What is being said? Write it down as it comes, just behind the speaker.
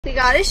We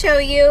gotta show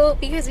you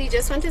because we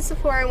just went to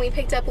Sephora and we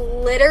picked up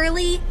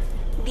literally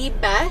the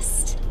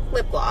best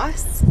lip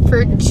gloss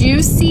for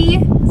juicy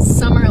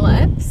summer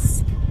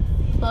lips.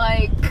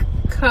 Like,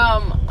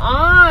 come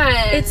on.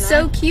 It's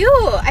so cute.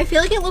 I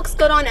feel like it looks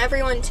good on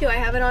everyone too. I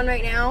have it on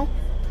right now.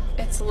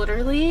 It's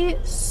literally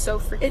so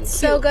freaking cute. It's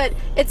so good.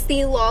 It's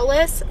the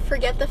Lawless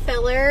Forget the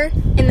Filler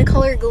in the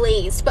color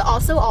Glazed, but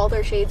also all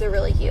their shades are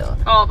really cute.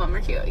 All of them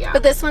are cute, yeah.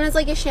 But this one is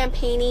like a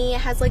champagne-y.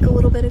 It has like a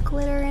little bit of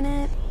glitter in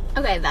it.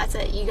 Okay, that's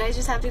it. You guys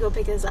just have to go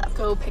pick this up.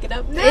 Go pick it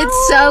up now.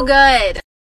 It's so good.